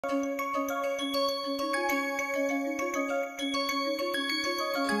Welcome.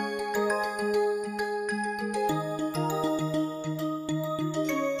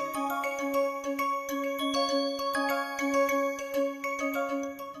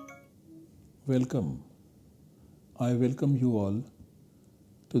 I welcome you all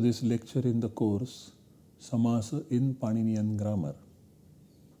to this lecture in the course Samasa in Paninian Grammar.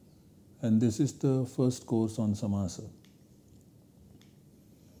 And this is the first course on Samasa.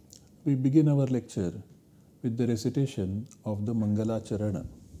 We begin our lecture with the recitation of the Mangalacharana.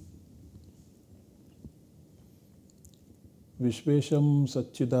 Vishvesham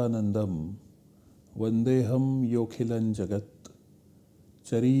Satchidanandam Vandeham Yokhilan Jagat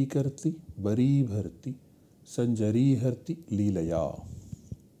Charikarti Baribharti Sanjariharti Leelaya.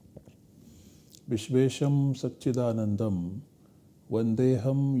 Vishvesham Satchidanandam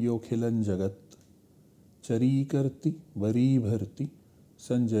Vandeham Yokhilan Jagat Charikarti Baribharti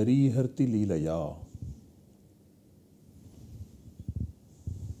Sanjariharti Leelaya.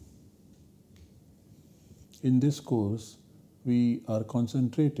 In this course, we are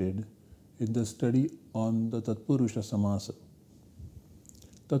concentrated in the study on the Tatpurusha Samasa.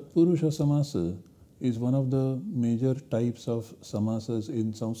 Tatpurusha Samasa is one of the major types of samasas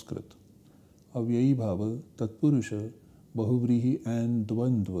in Sanskrit. Avyayi Bhava, Tatpurusha, Bahuvrihi and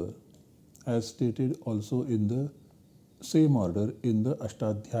Dvandva, as stated also in the same order in the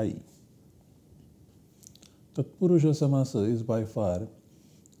Ashtadhyayi. Tatpurusha Samasa is by far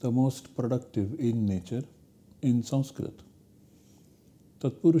the most productive in nature in Sanskrit.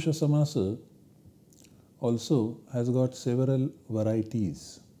 Tatpurusha Samasa also has got several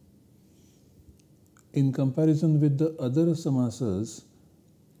varieties. In comparison with the other samasas,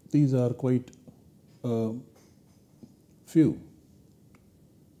 these are quite few.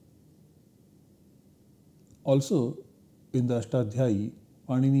 Also, in the Ashtadhyayi,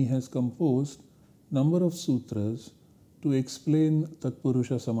 Panini has composed number of sutras to explain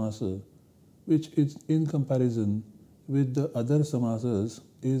Tatpurusha Samasa, which is in comparison with the other samasas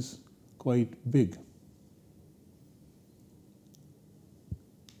is quite big.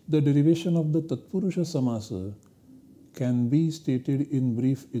 The derivation of the Tatpurusha Samasa can be stated in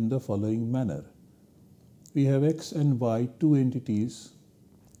brief in the following manner. We have X and Y, two entities,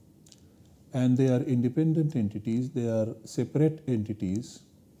 and they are independent entities, they are separate entities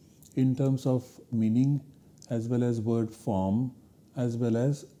in terms of meaning as well as word form as well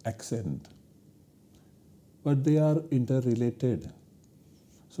as accent. But they are interrelated.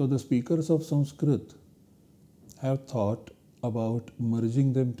 So the speakers of Sanskrit have thought about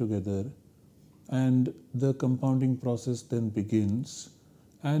merging them together, and the compounding process then begins,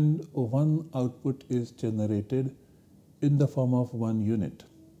 and one output is generated in the form of one unit.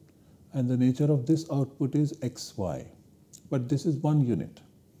 And the nature of this output is XY. But this is one unit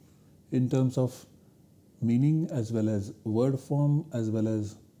in terms of meaning as well as word form as well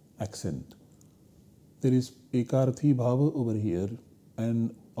as accent. There is Ekarthi Bhava over here,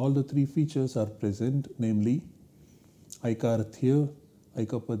 and all the three features are present, namely Aikarthya,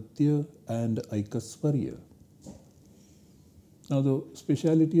 Aikapadya and Aikasvarya. Now the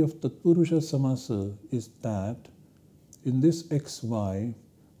speciality of Tatpurusha Samasa is that in this XY,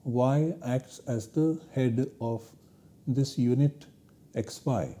 Y acts as the head of this unit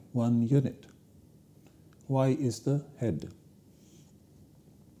XY, one unit. Y is the head.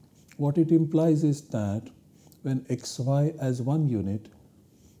 What it implies is that when XY as one unit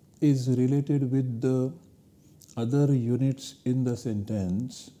is related with the other units in the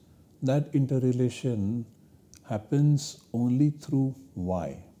sentence, that interrelation happens only through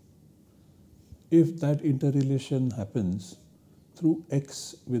Y. If that interrelation happens through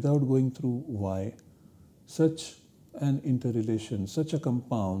X without going through Y, such an interrelation, such a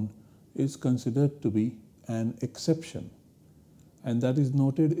compound is considered to be an exception, and that is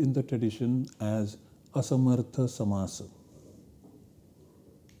noted in the tradition as asamartha samasa.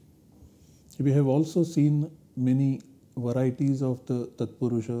 We have also seen many varieties of the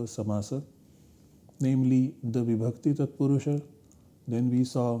Tatpurusha Samasa, namely the Vibhakti Tatpurusha. Then we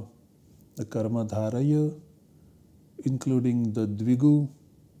saw the Karma Dharaya, including the Dvigu.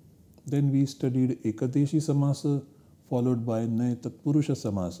 Then we studied Ekadeshi Samasa, followed by Nay Tatpurusha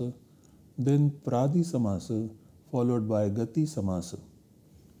Samasa. Then Pradi Samasa, followed by Gati Samasa.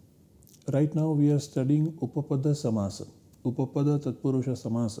 Right now we are studying upapadasamāsa, Upapada Tatpurusha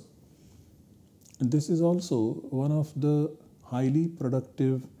Samasa. This is also one of the highly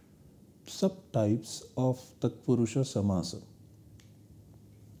productive subtypes of Tatpurusha Samasa.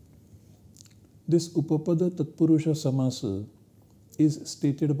 This Upapada Tatpurusha Samasa is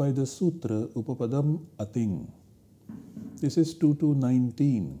stated by the sutra Upapadam Ating. This is 2 to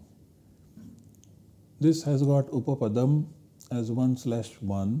 19. This has got upapadam as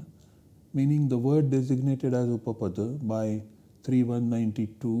 1/1, meaning the word designated as upapada by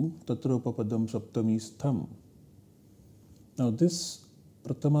 3192, tatra upapadam saptami stham. Now this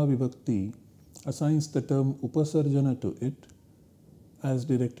Prathama Vibhakti assigns the term upasarjana to it as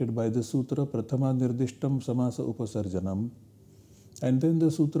directed by the sutra Prathama Nirdishtam Samasa Upasarjanam, and then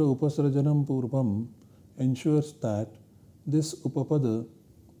the sutra Upasarjanam Purvam ensures that this upapada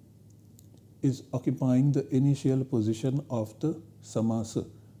is occupying the initial position of the samasa.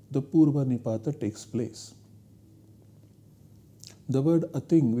 The Purva Nipata takes place. The word a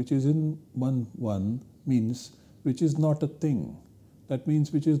thing, which is in 1-1, means which is not a thing. That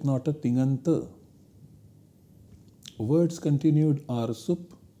means which is not a tinganta. Words continued are sup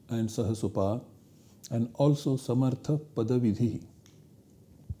and sahasupa, and also samartha padavidhi.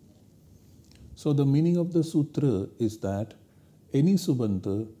 So the meaning of the sutra is that any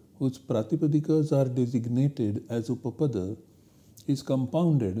subanta whose pratipadikas are designated as upapada is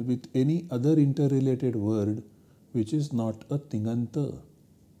compounded with any other interrelated word which is not a tinganta.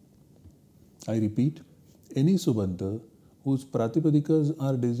 I repeat, any subanta whose pratipadikas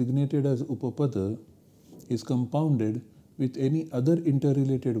are designated as upapada is compounded with any other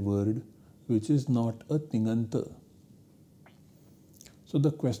interrelated word which is not a tinganta. So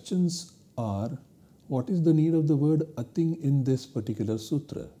the questions are, what is the need of the word ating in this particular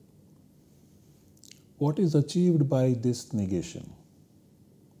sutra? What is achieved by this negation?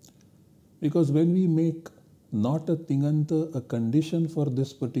 Because when we make not a tinganta a condition for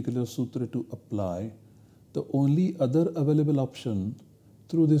this particular sutra to apply, the only other available option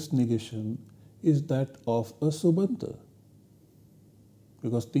through this negation is that of a subanta.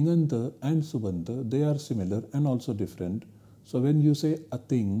 Because tinganta and subanta, they are similar and also different. So when you say a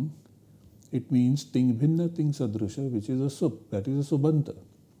thing, it means ting bhinna ting sadrusha, which is a sup, that is a subanta.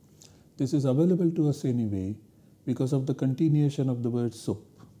 This is available to us anyway because of the continuation of the word sup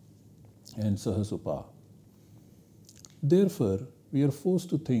and sahasupa. Therefore, we are forced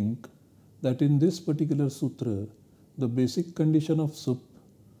to think that in this particular sutra, the basic condition of sup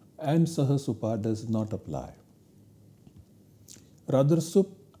and sahasupa does not apply. Rather, sup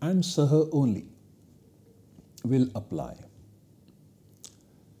and saha only will apply.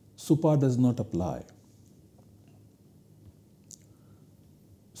 Supa does not apply.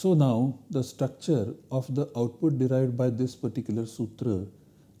 So now, the structure of the output derived by this particular sutra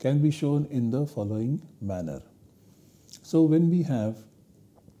can be shown in the following manner. So when we have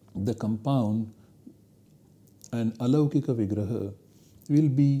the compound and alaukika vigraha, we will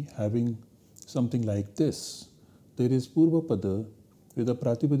be having something like this. There is Purvapada with a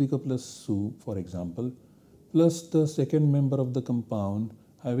Pratipadika plus Su, for example, plus the second member of the compound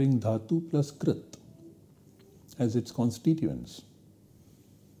having Dhatu plus Krit as its constituents.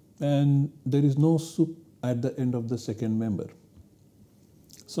 And there is no Sup at the end of the second member.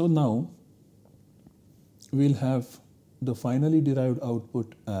 So now we'll have the finally derived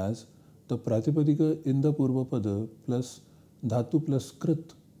output as the Pratipadika in the Purvapada plus Dhatu plus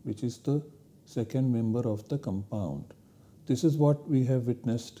Krit, which is the second member of the compound. This is what we have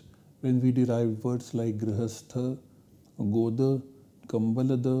witnessed when we derive words like Grihastha, Goda,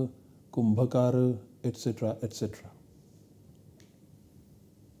 Kambalada, Kumbhakara, etc., etc.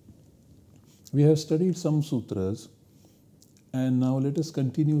 We have studied some sutras, and now let us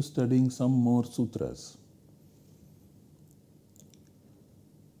continue studying some more sutras.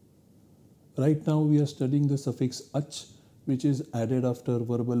 Right now we are studying the suffix ach, which is added after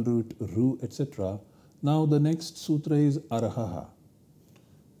verbal root ru, etc. Now the next sutra is arhaha,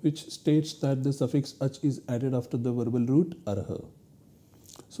 which states that the suffix ach is added after the verbal root arha.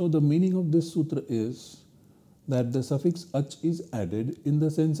 So the meaning of this sutra is that the suffix ach is added in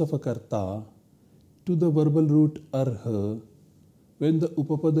the sense of a karta to the verbal root arha when the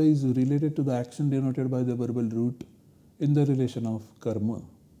upapada is related to the action denoted by the verbal root in the relation of karma.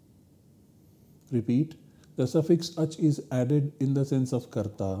 Repeat, the suffix ach is added in the sense of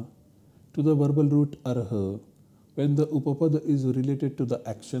karta to the verbal root arha when the upapada is related to the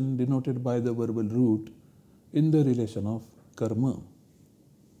action denoted by the verbal root in the relation of karma.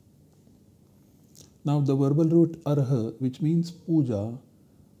 Now the verbal root arha, which means puja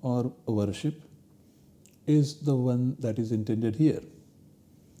or worship, is the one that is intended here.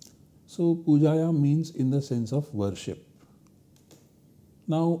 So pujaya means in the sense of worship.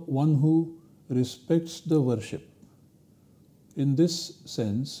 Now one who respects the worship. In this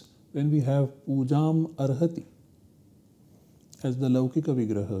sense, when we have pujam arhati as the laukika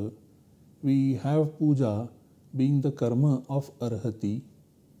vigraha, we have puja being the karma of arhati,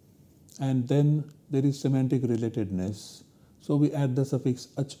 and then there is semantic relatedness So we add the suffix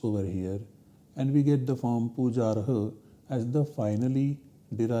ach over here and we get the form pujarah as the finally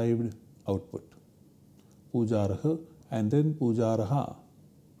derived output. Pujarah and then pujaraha.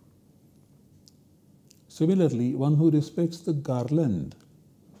 Similarly, one who respects the garland,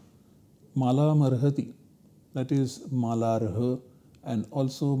 mala marhati, that is malarha and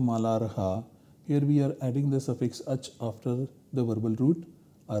also malarha. Here we are adding the suffix ach after the verbal root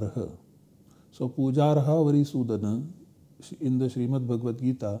arha. So pujarha varisudana in the Srimad Bhagavad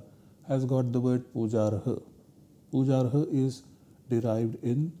Gita has got the word pujarha. Pujarha is derived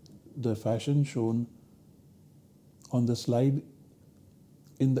in the fashion shown on the slide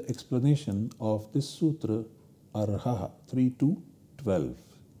in the explanation of this sutra Arhaha 3-12.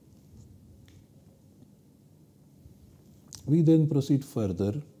 We then proceed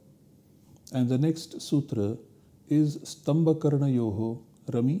further, and the next sutra is Stambhakarnayoho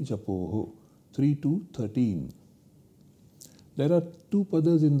Rami Japoho 3-13. There are two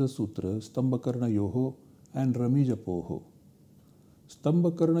padas in the sutra, Stambhakarnayoho and Rami Japoho.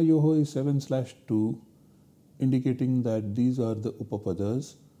 Stambhakarnayoho is 7/2, indicating that these are the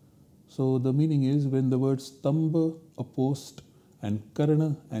upapadas. So the meaning is when the words stamba, a post, and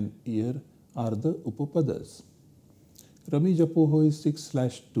karna, an ear, are the upapadas. Rami Japoho is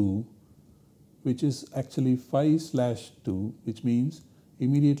 6/2, which is actually 5/2, which means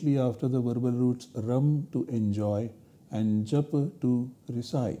immediately after the verbal roots ram, to enjoy, and japa, to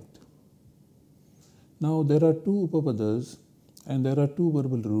recite. Now there are two upapadas and there are two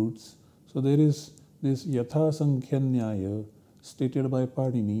verbal roots. So there is this yatha sankhya stated by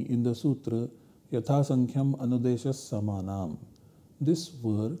Panini in the sutra yatha sankham anudeshas samanam. This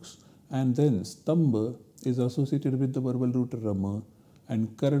works, and then stamba is associated with the verbal root rama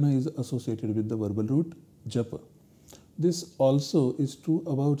and karna is associated with the verbal root japa. This also is true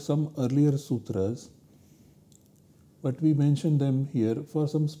about some earlier sutras, but we mention them here for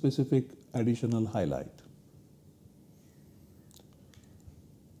some specific additional highlight.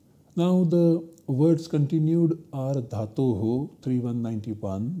 Now the words continued are dhatoho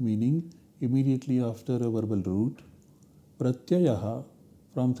 3.191, meaning immediately after a verbal root, pratyayaha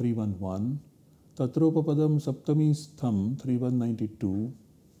from 3.11, tatropapadam saptami stham 3.192,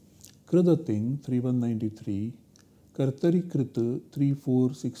 kradating 3.193, kartari krita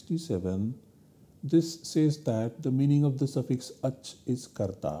 3.467. This says that the meaning of the suffix ach is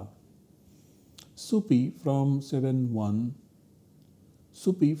karta. Supi from 7.1,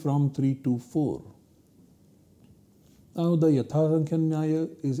 Supi from 3.2.4. Now the Yathasankhya Nyaya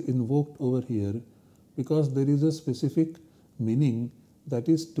is invoked over here because there is a specific meaning that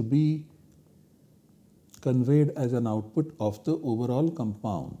is to be conveyed as an output of the overall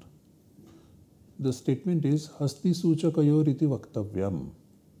compound. The statement is Hasti Suchakayor iti Vaktavyam.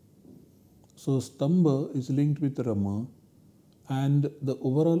 So Stamba is linked with Rama, and the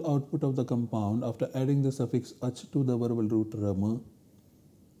overall output of the compound after adding the suffix ach to the verbal root Rama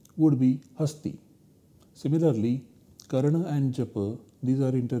would be Hasti. Similarly, Karna and Japa, these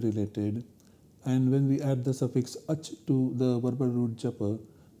are interrelated, and when we add the suffix ach to the verbal root Japa,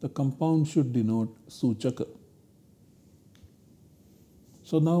 the compound should denote Suchaka.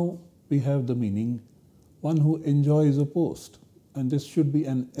 So now we have the meaning, one who enjoys a post, and this should be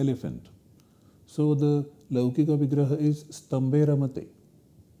an elephant. So the Laukika Vigraha is Stambe Ramate.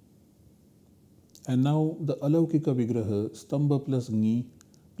 And now the Alaukika Vigraha, Stamba plus Ngi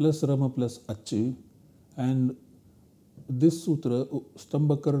plus Rama plus Achi, and this sutra,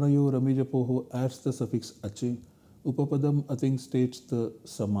 Stambhakarnayo Rami Japoho, adds the suffix Achi. Upapadam, I think, states the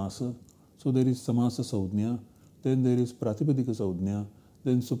samasa. So there is samasa saudhnya, then there is pratipadika saudhnya,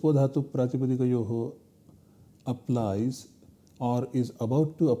 then supodhatu pratipadika yoho applies or is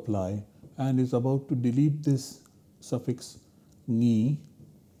about to apply and is about to delete this suffix Ngi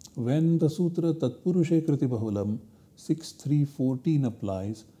when the sutra Tatpurushe Kriti Bahulam 6.3.14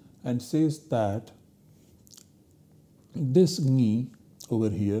 applies and says that this Ngi over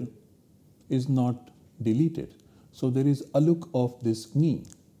here is not deleted. So there is aluk of this Ngi.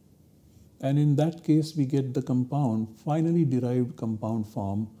 And in that case, we get the compound, finally derived compound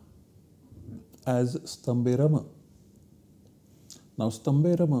form as Stambe Rama. Now,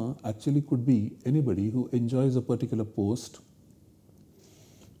 Stambe Rama actually could be anybody who enjoys a particular post,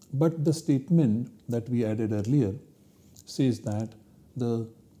 but the statement that we added earlier says that the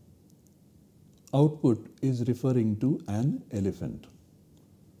output is referring to an elephant.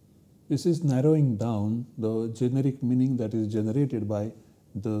 This is narrowing down the generic meaning that is generated by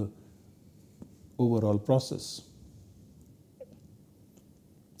the overall process.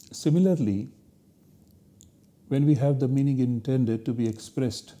 Similarly, when we have the meaning intended to be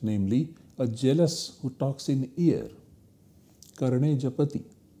expressed, namely a jealous who talks in ear, karne japati.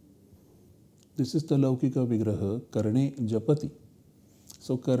 This is the laukika vigraha, karne japati.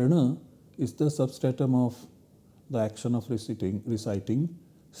 So karna is the substratum of the action of reciting.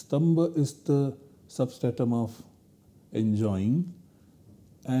 Stamba is the substratum of enjoying.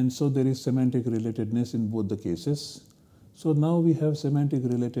 And so there is semantic relatedness in both the cases. So now we have semantic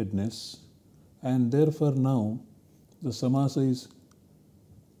relatedness, and therefore now the samasa is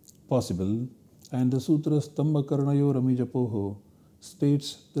possible. And the sutra Stamba Karnayo Ramijapoho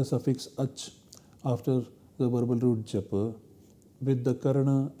states the suffix ach after the verbal root japa with the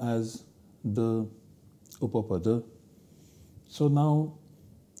karna as the upapada. So now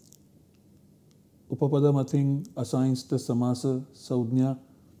upapadamathing assigns the samasa saudhnya,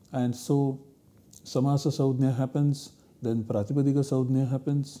 and so samasa saudhnya happens, then pratipadika saudhnya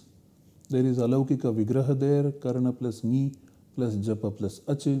happens. There is alaukika vigraha there, karna plus ni plus japa plus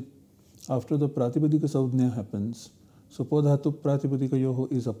ache. After the pratipadika saudhnya happens, so podhatu pratipadika yoho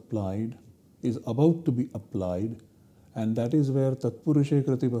is applied, is about to be applied, and that is where tatpurushe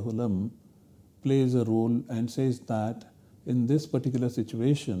kriti bahulam plays a role and says that in this particular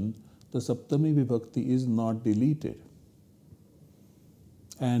situation the saptami vibhakti is not deleted,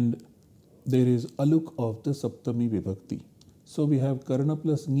 and there is aluk of the saptami vibhakti. So we have karna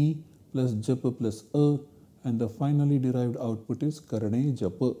plus ni plus japa plus a, and the finally derived output is karne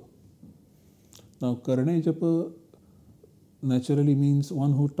japa. Now karne japa naturally means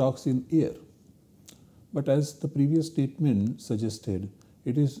one who talks in ear, but as the previous statement suggested,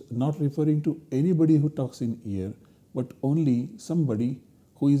 it is not referring to anybody who talks in ear, but only somebody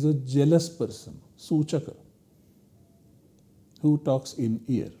who is a jealous person, suchaka, who talks in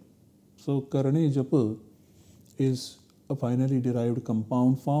ear. So karne japa is a finally derived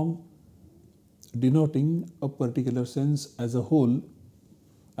compound form denoting a particular sense as a whole,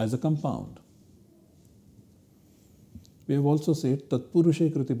 as a compound. We have also said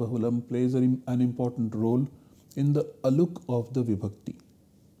tatpurushe kriti bahulam plays an important role in the aluk of the vibhakti.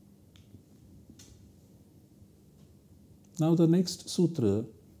 Now the next sutra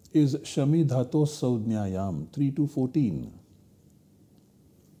is Shami Dhato Saudnyayam 3-14.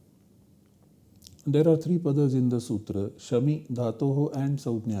 There are three padas in the sutra, Shami, Dhatoho and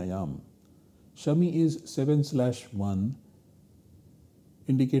Saudnyayam. Shami is 7/1,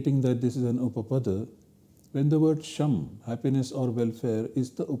 indicating that this is an upapada, when the word sham, happiness or welfare,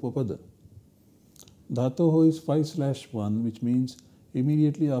 is the upapada. Dhatoho is 5/1, which means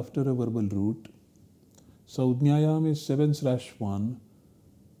immediately after a verbal root. Saudnyayam is 7/1,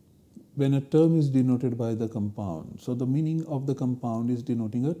 when a term is denoted by the compound. So the meaning of the compound is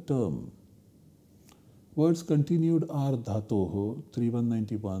denoting a term. Words continued are dhatoho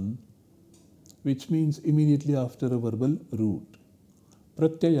 3,191, which means immediately after a verbal root.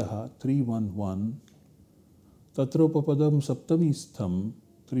 Pratyayaha 3,111. Tatropapadam saptamistham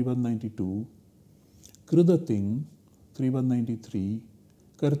 3,192. Kridating 3,193.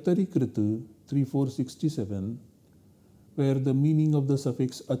 Kartari kritu 3,467, where the meaning of the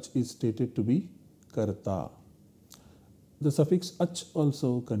suffix ach is stated to be karta. The suffix ach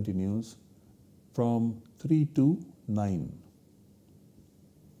also continues from 3 to 9.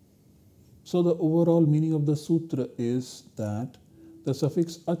 So the overall meaning of the sutra is that the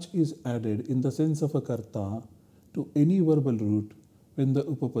suffix ach is added in the sense of a karta to any verbal root when the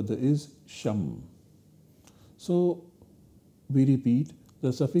upapada is sham. So we repeat,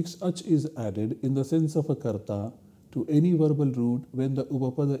 the suffix ach is added in the sense of a karta to any verbal root when the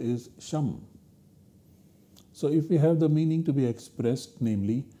upapada is sham. So if we have the meaning to be expressed,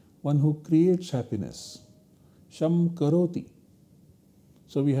 namely one who creates happiness, sham karoti.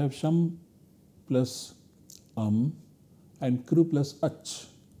 So we have sham plus and kru plus ach,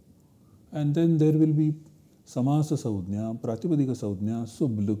 and then there will be samasa saudhnya, pratipadika saudhnya,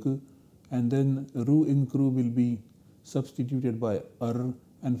 subluk, and then ru in kru will be substituted by ar,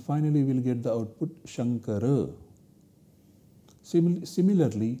 and finally we'll get the output shankara.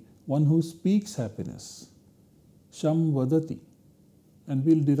 Similarly, one who speaks happiness, sham vadati, and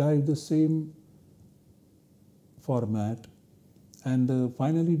we'll derive the same format, and the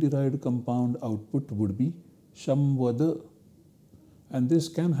finally derived compound output would be shamvada, and this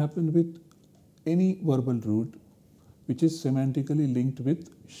can happen with any verbal root which is semantically linked with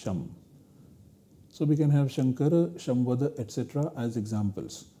sham. So we can have shankara, shamvada, etc. as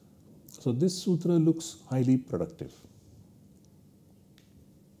examples. So this sutra looks highly productive.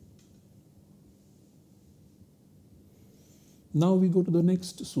 Now we go to the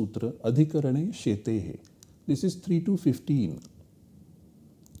next sutra, Adhikarane Shetehe. This is 3-15.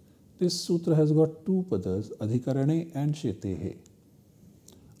 This sutra has got two padas, Adhikarane and Shetehe.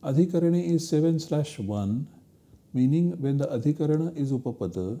 Adhikarane is 7/1, meaning when the adhikarana is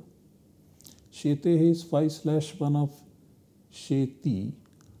upapada, shetehe is 5/1 of sheti,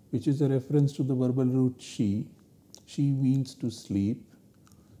 which is a reference to the verbal root she. She means to sleep.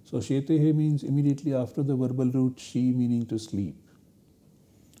 So shetehe means immediately after the verbal root she, meaning to sleep.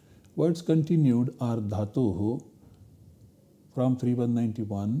 Words continued are dhatoho from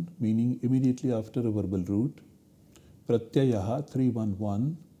 3191, meaning immediately after a verbal root, pratyayaha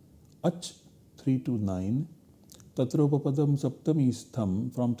 311, ach 329, tatroppadam saptami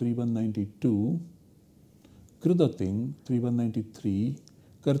stham from 3192, kridating 3193,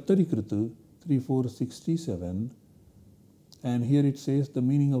 kartarikritu 3467, and here it says the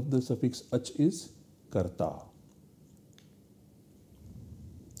meaning of the suffix ach is karta.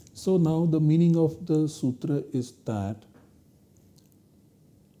 So now the meaning of the sutra is that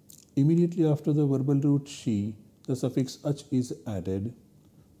immediately after the verbal root she, the suffix ach is added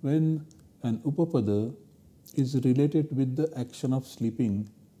when an upapada is related with the action of sleeping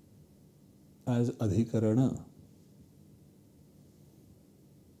as adhikarana.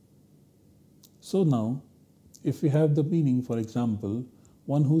 So now, if we have the meaning, for example,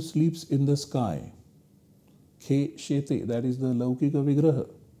 one who sleeps in the sky, khe shete, that is the laukika vigraha.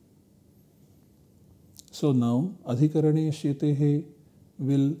 So now, adhikarane shetehe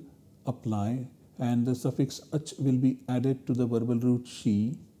will apply and the suffix ach will be added to the verbal root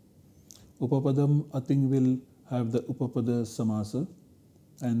she. Upapadam ating will have the upapadasamāsa,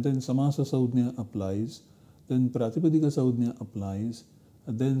 and then samāsa saudhnya applies, then pratipadika saudhnya applies,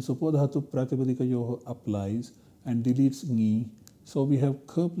 and then supodhatu pratipadikayoho applies and deletes ngi. So we have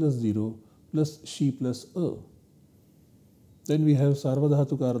kha plus 0 plus she plus a. Then we have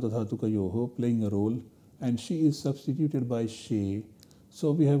sarvadhatuka ardhadhatukayoho playing a role, and she is substituted by she.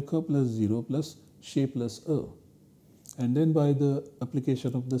 So we have kha plus 0 plus she plus a. And then by the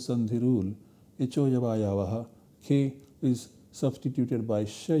application of the sandhi rule, icho yavayavaha, k is substituted by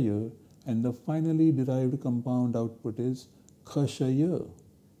shaya, and the finally derived compound output is khashaya,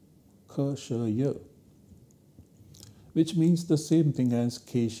 which means the same thing as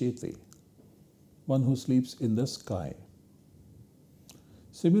keshete, one who sleeps in the sky.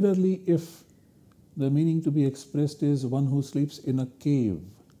 Similarly, if the meaning to be expressed is one who sleeps in a cave,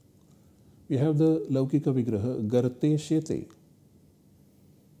 we have the laukika vigraha garte shete.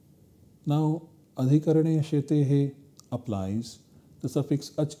 Now adhikarane shetehe applies. The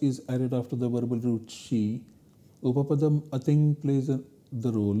suffix ach is added after the verbal root she. Upapadam ating plays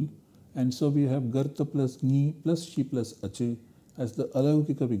the role, and so we have garta plus ni plus she plus ache as the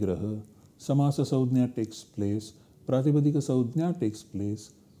alaukika vigraha. Samasa saudhnya takes place, pratipadika saudhnya takes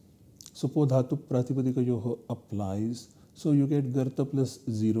place, supodhatu pratipadikayoho applies, so you get garta plus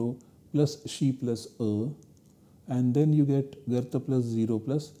 0 plus she plus a, and then you get garta plus 0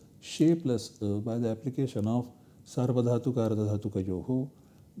 plus she plus a by the application of sarvadhatuka ardhadhatukayoho.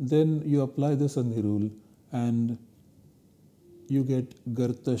 Then you apply the sandhi rule and you get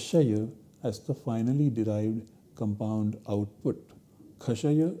garta shaya as the finally derived compound output,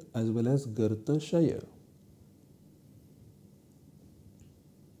 khashaya as well as garta shaya.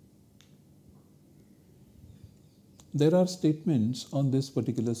 There are statements on this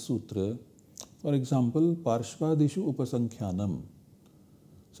particular sutra. For example, parshvadishu upasankhyanam.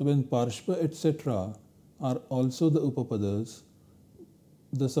 So when parshva etc. are also the upapadas,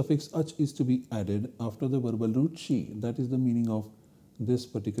 the suffix ach is to be added after the verbal root she. That is the meaning of this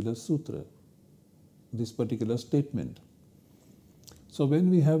particular sutra, this particular statement. So when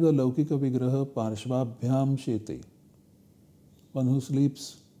we have the laukika vigraha parshvabhyam shete, one who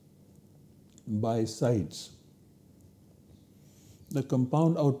sleeps by sides, the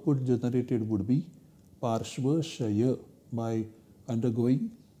compound output generated would be parshva shaya by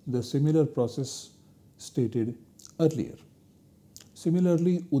undergoing the similar process stated earlier.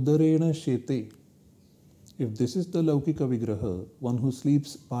 Similarly, udarena shete, if this is the laukika vigraha, one who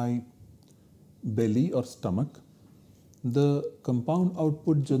sleeps by belly or stomach, the compound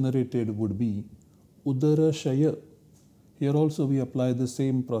output generated would be udara shaya. Here also we apply the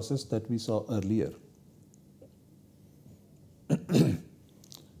same process that we saw earlier.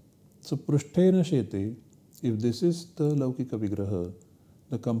 So prusthena shete, if this is the laukika vigraha,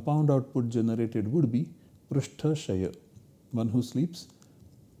 the compound output generated would be prushtha shaya, one who sleeps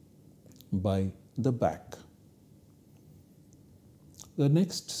by the back. The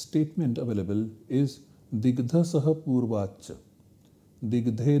next statement available is digdha saha purvacha,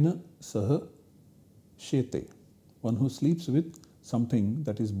 digdhena saha shete, one who sleeps with something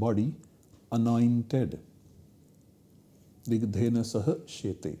that is body anointed. Digdhena saha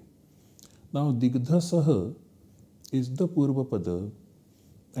shete. Now digdha saha is the purva pada,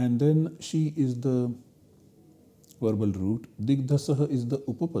 and then she is the verbal root, digdhasah is the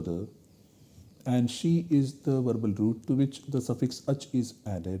upapada, and she is the verbal root to which the suffix ach is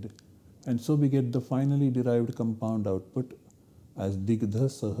added, and so we get the finally derived compound output as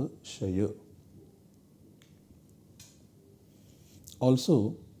digdhasah shaya.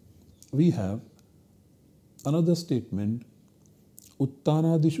 Also, we have another statement,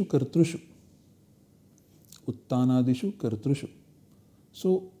 uttanadishu kartrushu. Uttanadishu kartrushu.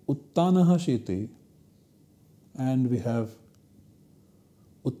 So, uttanaha shete, and we have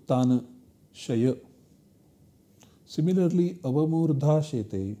uttana shaya. Similarly, avamurdha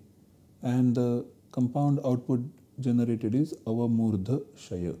shete, and the compound output generated is avamurdha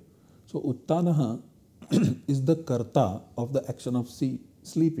shaya. So, uttanaha is the karta of the action of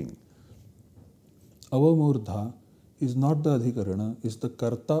sleeping. Avamurdha is not the adhikarana, is the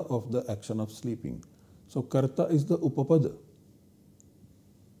karta of the action of sleeping. So, karta is the upapada.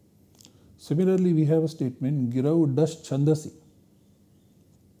 Similarly, we have a statement, girau dash chandasi.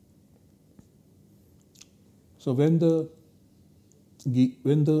 So, when the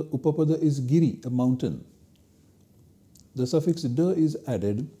upapada is giri, a mountain, the suffix da is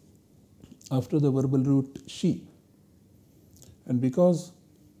added after the verbal root she. And because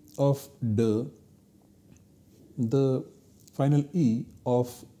of da, the final e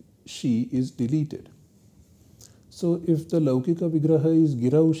of she is deleted. So, if the laukika vigraha is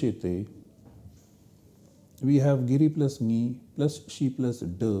girau shete, we have giri plus ni plus she plus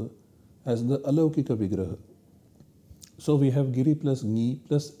da as the alaukika vigraha. So, we have giri plus ni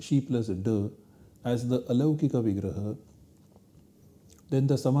plus she plus da as the alaukika vigraha. Then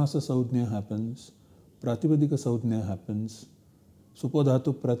the samasa saudhnya happens, pratipadika saudhnya happens,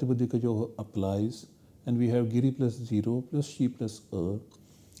 supodhatu pratipadika jo applies, and we have giri plus 0 plus she plus a.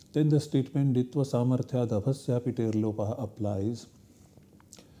 Then the statement ditva samarthya dhabhasyapiter lopaha applies,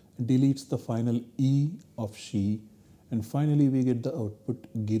 deletes the final e of she, and finally we get the output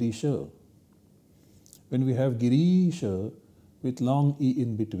girisha. When we have girisha with long e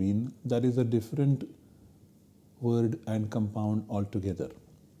in between, that is a different word and compound altogether.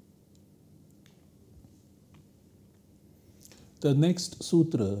 The next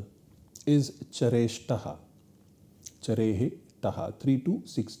sutra is chareshtaha. Charehe taha, 3 to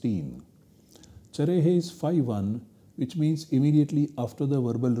 16. Charehe is 5-1, which means immediately after the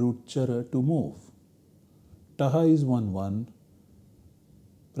verbal root chara to move. Taha is 1-1,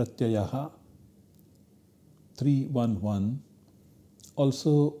 pratyayaha, 3-1-1.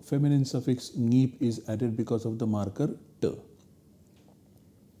 Also, feminine suffix neep is added because of the marker t.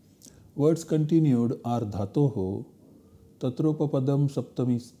 Words continued are dhatoho, tatropapadam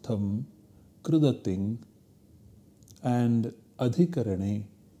saptamistham, krudating, and adhikarane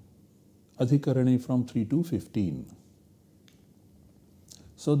from 3 to 15.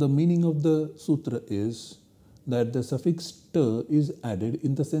 So, the meaning of the sutra is that the suffix t is added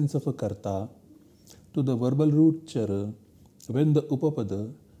in the sense of a karta to the verbal root chara when the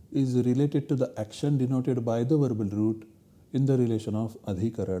upapada is related to the action denoted by the verbal root in the relation of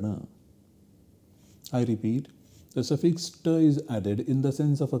adhikarana. I repeat, the suffix ta is added in the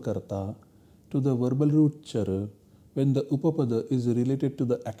sense of a karta to the verbal root chara when the upapada is related to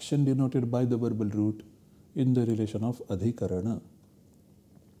the action denoted by the verbal root in the relation of adhikarana.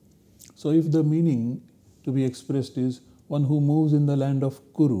 So if the meaning to be expressed is one who moves in the land of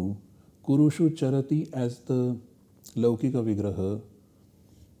Kuru, Kurushu charati as the laukika vigraha,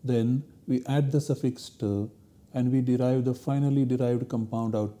 then we add the suffix ta and we derive the finally derived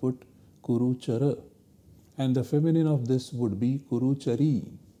compound output Kuru chara, and the feminine of this would be Kuru chari.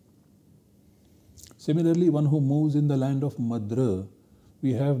 Similarly, one who moves in the land of Madra,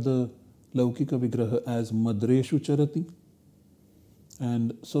 we have the laukika vigraha as Madreshu charati,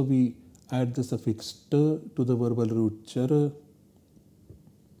 and so we add the suffix ta to the verbal root chara,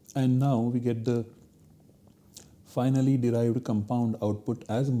 and now we get the finally derived compound output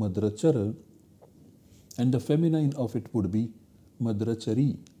as Madrachara, and the feminine of it would be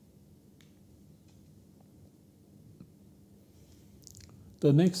Madrachari.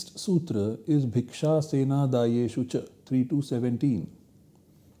 The next sutra is Bhiksha Sena Dayeshu Cha, 3 to 17.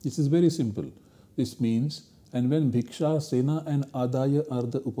 This is very simple. This means, and when Bhiksha, Sena and Adaya are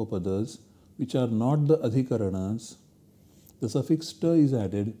the upapadas, which are not the adhikaranas, the suffix ta is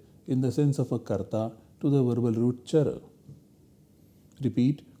added in the sense of a karta to the verbal root chara.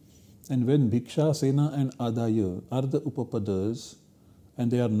 Repeat, and when Bhiksha, Sena and Adaya are the upapadas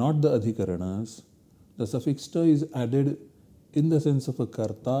and they are not the adhikaranas, the suffix ta is added in the sense of a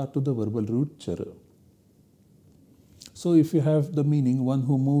karta to the verbal root chara. So if you have the meaning one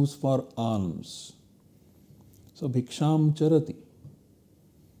who moves for alms, so Bhiksham charati,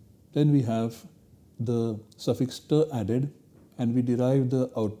 then we have the suffix ta added, and we derive the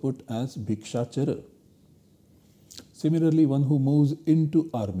output as bhikshachara. Similarly, one who moves into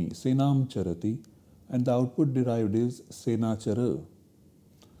army, senam charati, and the output derived is senachara.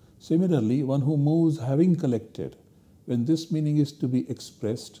 Similarly, one who moves having collected, when this meaning is to be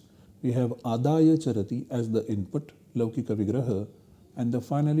expressed, we have adaya charati as the input, laukika vigraha, and the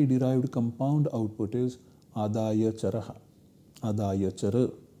finally derived compound output is adaya charaha, adaya chara.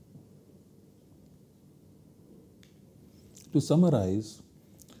 To summarize,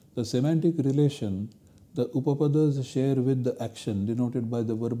 the semantic relation the upapadas share with the action denoted by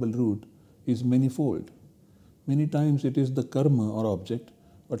the verbal root is manifold. Many times it is the karma or object,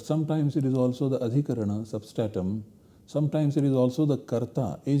 but sometimes it is also the adhikarana, substratum, sometimes it is also the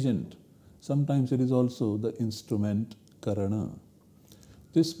karta, agent, sometimes it is also the instrument, karana.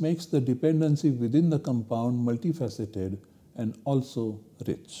 This makes the dependency within the compound multifaceted and also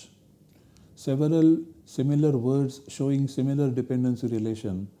rich. Several similar words showing similar dependency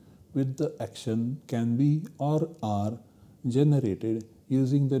relation with the action can be or are generated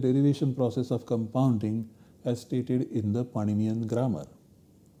using the derivation process of compounding as stated in the Paninian grammar.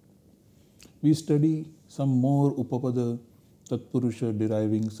 We study some more upapada tatpurusha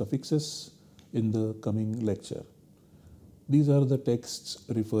deriving suffixes in the coming lecture. These are the texts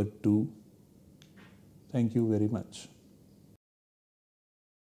referred to. Thank you very much.